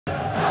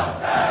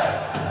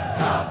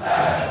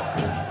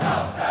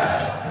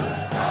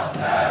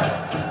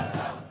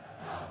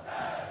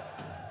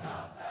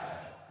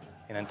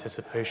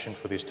anticipation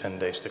for these 10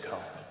 days to come.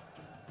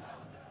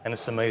 And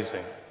it's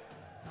amazing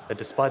that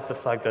despite the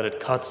fact that it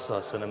cuts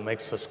us and it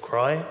makes us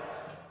cry,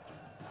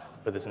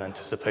 but there's an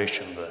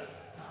anticipation there.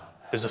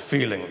 There's a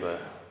feeling there.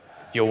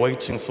 You're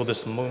waiting for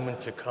this moment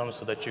to come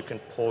so that you can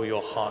pour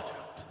your heart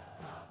out.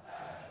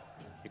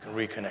 You can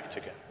reconnect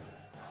again.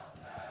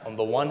 On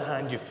the one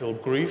hand, you feel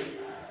grief,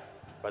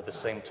 but at the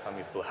same time,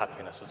 you feel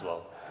happiness as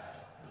well.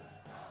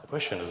 The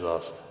question is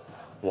asked,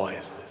 why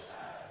is this?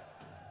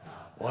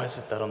 Why is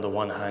it that on the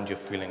one hand, you're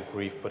feeling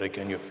grief, but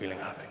again, you're feeling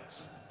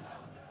happiness?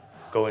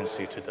 Go and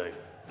see today.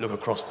 Look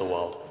across the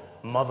world.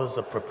 Mothers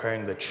are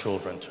preparing their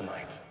children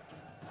tonight.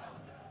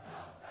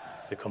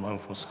 As they come home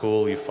from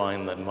school, you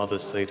find that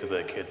mothers say to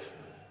their kids,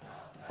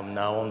 from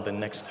now on, the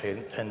next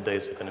 10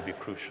 days are going to be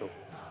crucial.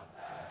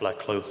 Black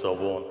clothes are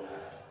worn.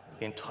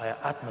 The entire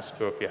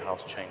atmosphere of your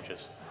house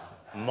changes.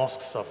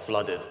 Mosques are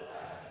flooded.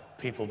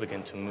 People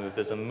begin to move.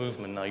 There's a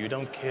movement now. You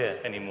don't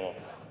care anymore,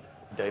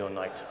 day or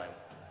night time.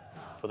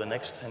 For the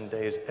next 10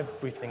 days,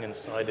 everything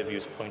inside of you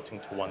is pointing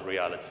to one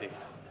reality,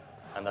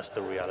 and that's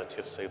the reality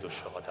of Sayyid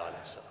al-Shuhada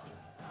alayhi salam.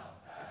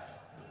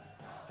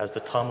 As the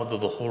time of the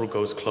Dhuhr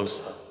goes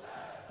closer,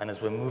 and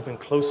as we're moving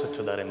closer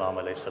to that Imam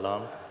alayhi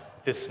salam,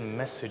 this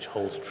message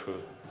holds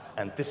true.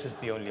 And this is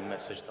the only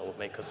message that will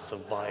make us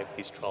survive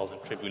these trials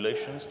and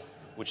tribulations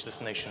which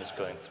this nation is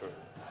going through.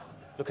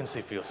 Look and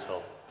see for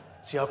yourself.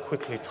 See how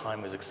quickly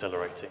time is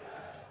accelerating.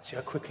 See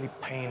how quickly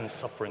pain and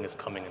suffering is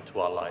coming into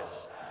our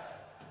lives.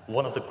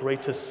 One of the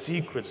greatest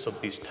secrets of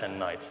these 10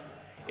 nights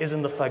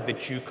isn't the fact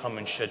that you come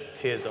and shed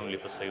tears only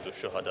for Sayyid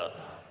al-Shuhada,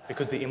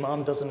 because the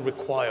Imam doesn't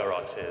require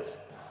our tears.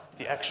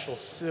 The actual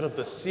sir,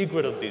 the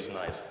secret of these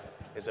nights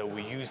is that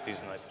we use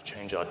these nights to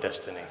change our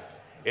destiny.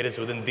 It is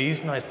within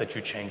these nights that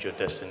you change your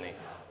destiny.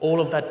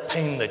 All of that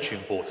pain that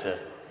you've brought here,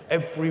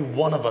 every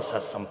one of us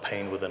has some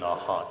pain within our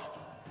heart.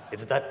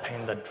 It's that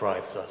pain that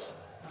drives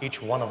us. Each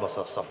one of us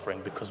are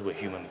suffering because we're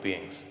human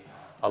beings.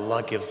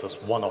 Allah gives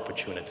us one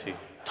opportunity,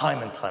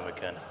 time and time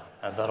again,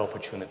 and that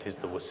opportunity is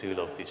the wasila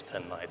of these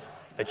 10 nights,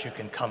 that you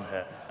can come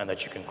here and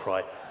that you can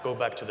cry. Go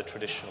back to the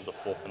tradition of the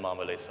 4th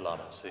Imam alayhi salam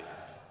and see.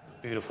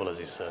 Beautiful as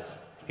he says.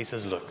 He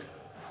says, look,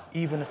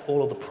 even if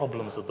all of the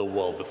problems of the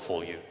world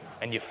befall you,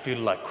 and you feel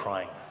like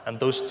crying, and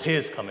those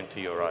tears come into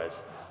your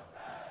eyes,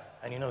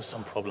 and you know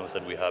some problems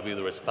that we have,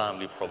 either as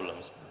family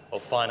problems, or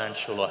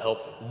financial, or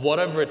health,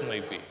 whatever it may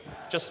be,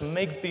 just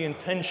make the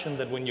intention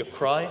that when you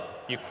cry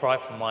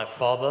for my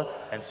Father,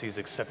 and see He's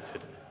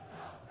accepted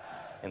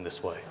in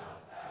this way.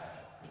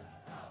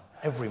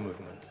 Every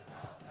movement,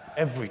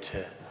 every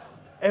tear,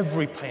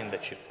 every pain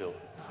that you feel,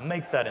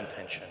 make that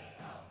intention,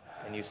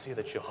 and you see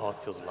that your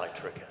heart feels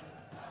lighter again.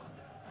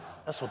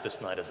 That's what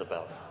this night is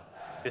about.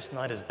 This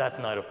night is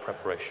that night of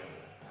preparation.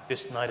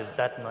 This night is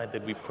that night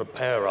that we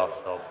prepare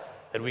ourselves,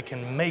 that we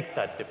can make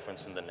that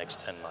difference in the next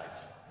 10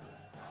 nights.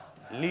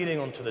 Leading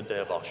on to the day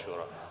of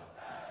Ashura.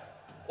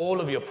 All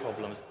of your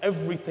problems,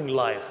 everything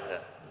lies here.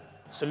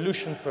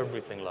 Solution for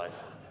everything lies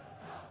here.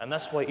 And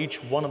that's why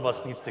each one of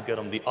us needs to get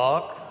on the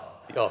ark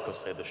of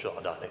Sayyid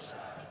al-Shuhada alayhi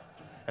salam.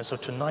 And so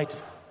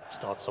tonight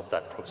starts off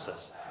that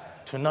process.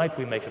 Tonight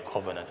we make a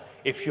covenant.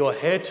 If you're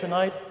here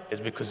tonight,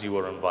 it's because you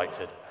were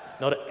invited.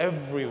 Not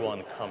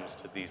everyone comes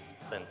to these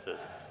centers.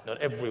 Not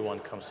everyone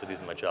comes to these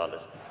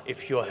majalis.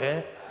 If you're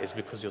here, it's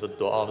because you're the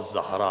dua of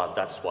Zahra.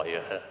 That's why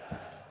you're here.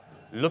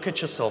 Look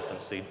at yourself and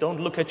see. Don't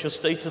look at your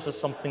status as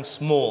something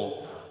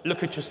small.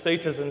 Look at your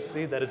status and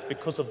see that it's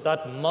because of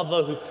that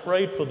mother who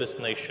prayed for this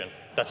nation.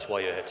 That's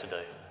why you're here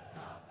today.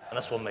 And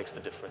that's what makes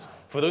the difference.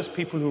 For those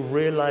people who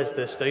realize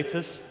their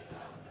status,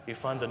 you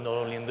find that not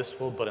only in this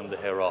world, but in the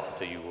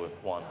hereafter, you will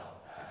have one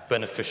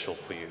beneficial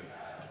for you.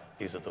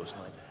 These are those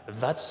nights.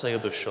 That's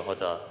Sayyid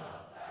al-Shuhada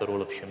that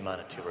all of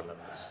humanity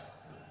remembers.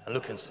 And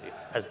look and see,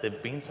 has there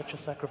been such a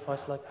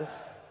sacrifice like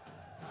this?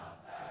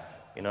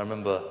 You know, I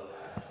remember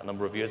a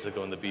number of years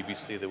ago on the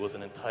BBC, there was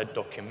an entire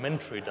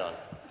documentary done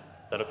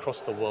that across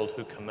the world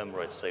who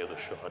commemorates Sayyid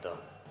al-Shuhada.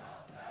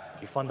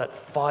 You find that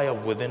fire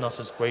within us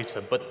is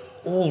greater, but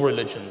all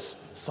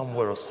religions,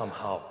 somewhere or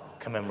somehow,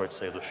 commemorate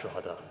Sayyid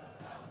al-Shuhada.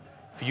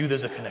 For you,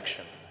 there's a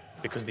connection,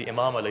 because the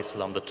Imam alayhi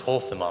salam, the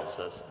 12th Imam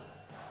says,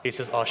 he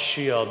says, our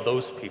Shia are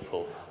those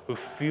people who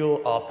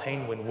feel our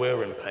pain when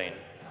we're in pain,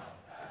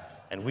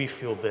 and we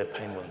feel their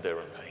pain when they're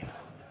in pain.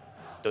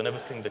 Don't ever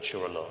think that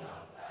you're alone.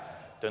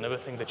 Don't ever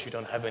think that you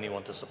don't have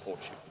anyone to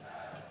support you.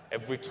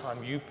 Every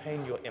time you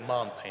pain, your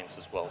Imam pains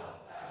as well.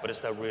 But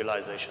it's that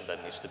realization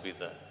that needs to be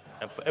there.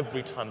 And for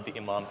every time the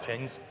Imam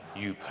pains,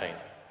 you pain.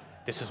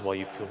 This is why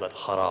you feel that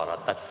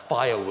harara, that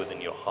fire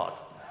within your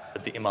heart,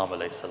 that the Imam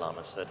alayhi salam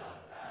has said,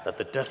 that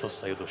the death of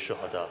Sayyid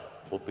al-Shuhada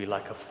will be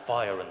like a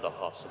fire in the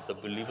hearts of the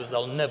believers.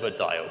 They'll never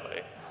die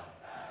away.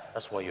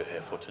 That's why you're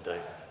here for today.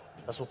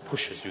 That's what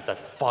pushes you, that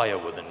fire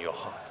within your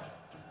heart.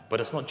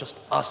 But it's not just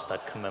us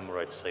that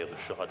commemorates Sayyid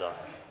al-Shuhada.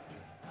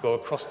 Go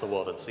across the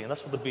world and see. And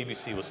that's what the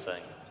BBC was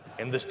saying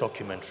in this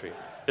documentary.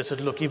 They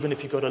said, look, even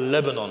if you go to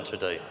Lebanon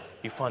today,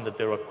 you find that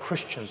there are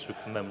Christians who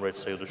commemorate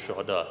Sayyid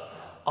al-Shuhada.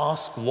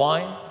 Ask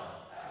why,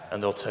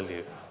 and they'll tell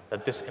you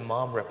that this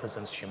Imam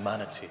represents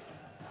humanity.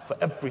 for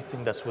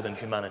everything that's within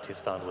humanity is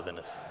found within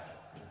us,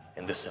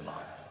 in this Imam.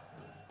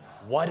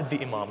 Why did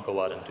the Imam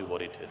go out and do what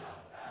he did?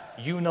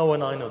 You know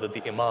and I know that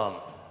the Imam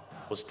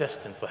was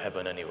destined for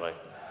heaven anyway.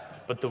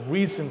 But the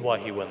reason why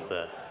he went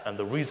there and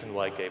the reason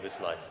why he gave his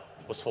life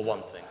was for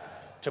one thing,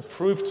 to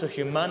prove to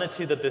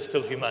humanity that there's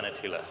still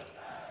humanity left.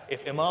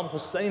 If Imam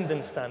Hussain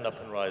didn't stand up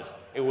and rise,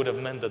 it would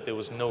have meant that there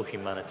was no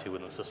humanity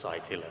within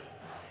society left.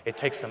 It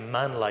takes a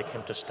man like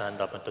him to stand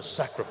up and to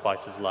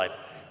sacrifice his life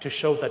to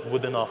show that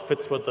within our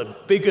fitrah, the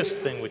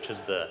biggest thing which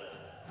is there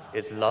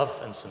is love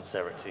and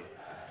sincerity.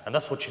 And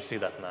that's what you see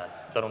that man,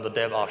 that on the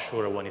day of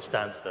Ashura when he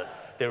stands there,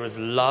 there is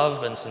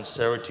love and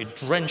sincerity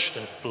drenched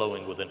and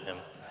flowing within him.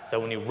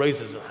 That when he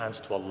raises his hands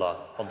to Allah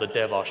on the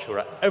day of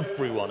Ashura,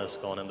 everyone is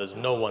gone and there's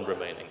no one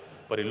remaining.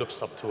 But he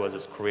looks up to us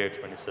as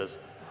Creator and he says,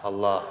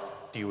 Allah,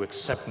 do you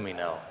accept me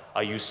now?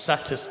 Are you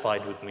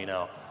satisfied with me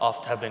now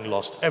after having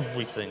lost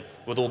everything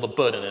with all the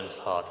burden in his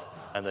heart?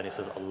 And then he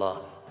says,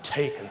 Allah,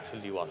 take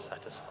until you are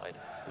satisfied.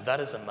 That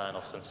is a man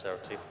of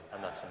sincerity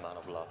and that's a man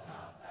of love.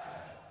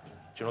 Do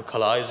you know what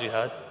color eyes he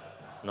had?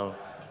 No.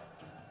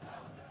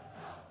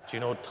 Do you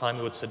know what time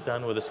he would sit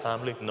down with his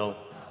family? No.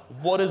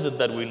 What is it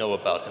that we know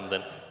about him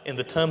then? In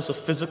the terms of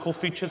physical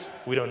features,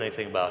 we don't know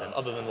anything about him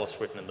other than what's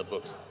written in the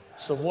books.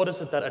 So what is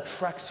it that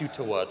attracts you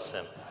towards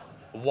him?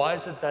 Why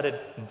is it that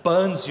it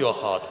burns your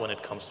heart when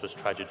it comes to his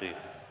tragedy?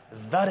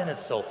 That in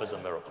itself is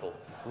a miracle.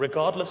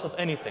 Regardless of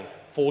anything,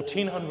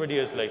 1400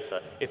 years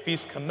later, if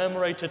he's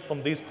commemorated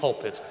from these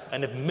pulpits,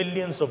 and if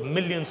millions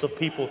of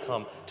people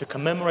come to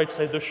commemorate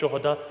Sayyid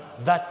al-Shuhada,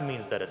 that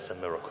means that it's a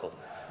miracle.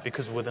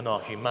 Because within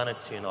our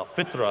humanity and our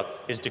fitrah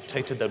is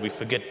dictated that we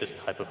forget this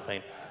type of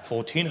pain.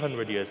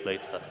 1400 years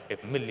later,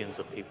 if millions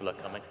of people are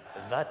coming,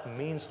 that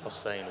means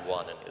Hussain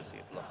won and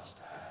Yazid lost.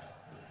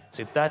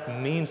 See,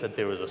 that means that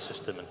there is a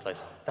system in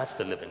place. That's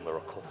the living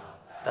miracle.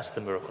 That's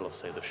the miracle of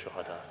Sayyid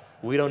al-Shuhada.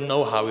 We don't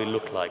know how he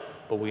looked like,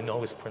 but we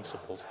know his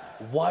principles.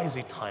 Why is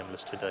he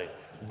timeless today?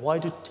 Why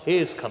do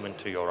tears come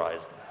into your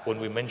eyes when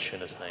we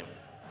mention his name?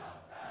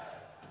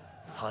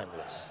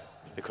 Timeless,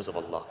 because of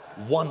Allah.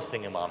 One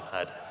thing Imam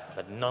had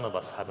that none of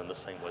us have in the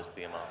same way as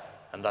the Imam,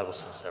 and that was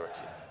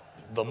sincerity.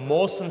 The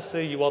more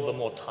sincere you are, the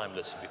more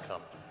timeless you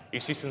become.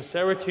 You see,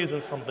 sincerity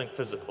isn't something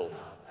physical.